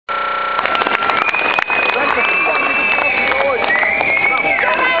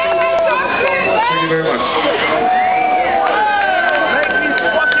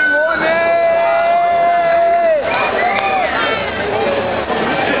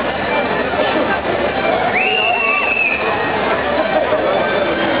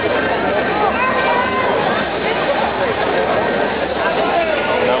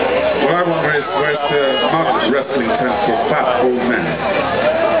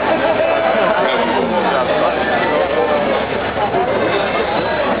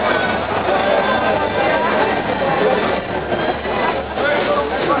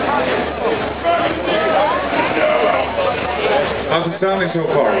sounding so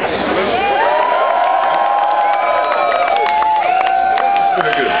far?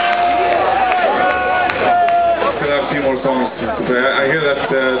 Very good. Still have a few more songs to play. I hear that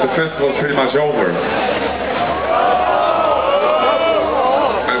the festival's pretty much over.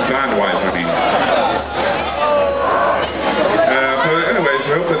 Band-wise, I mean. So anyways,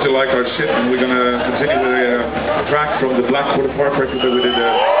 I hope that you like our shit, and we're gonna continue with a track from the Blackwood Park record that we did.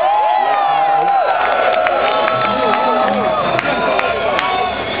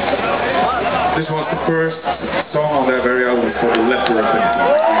 This was the first song on that very album called The Letter of the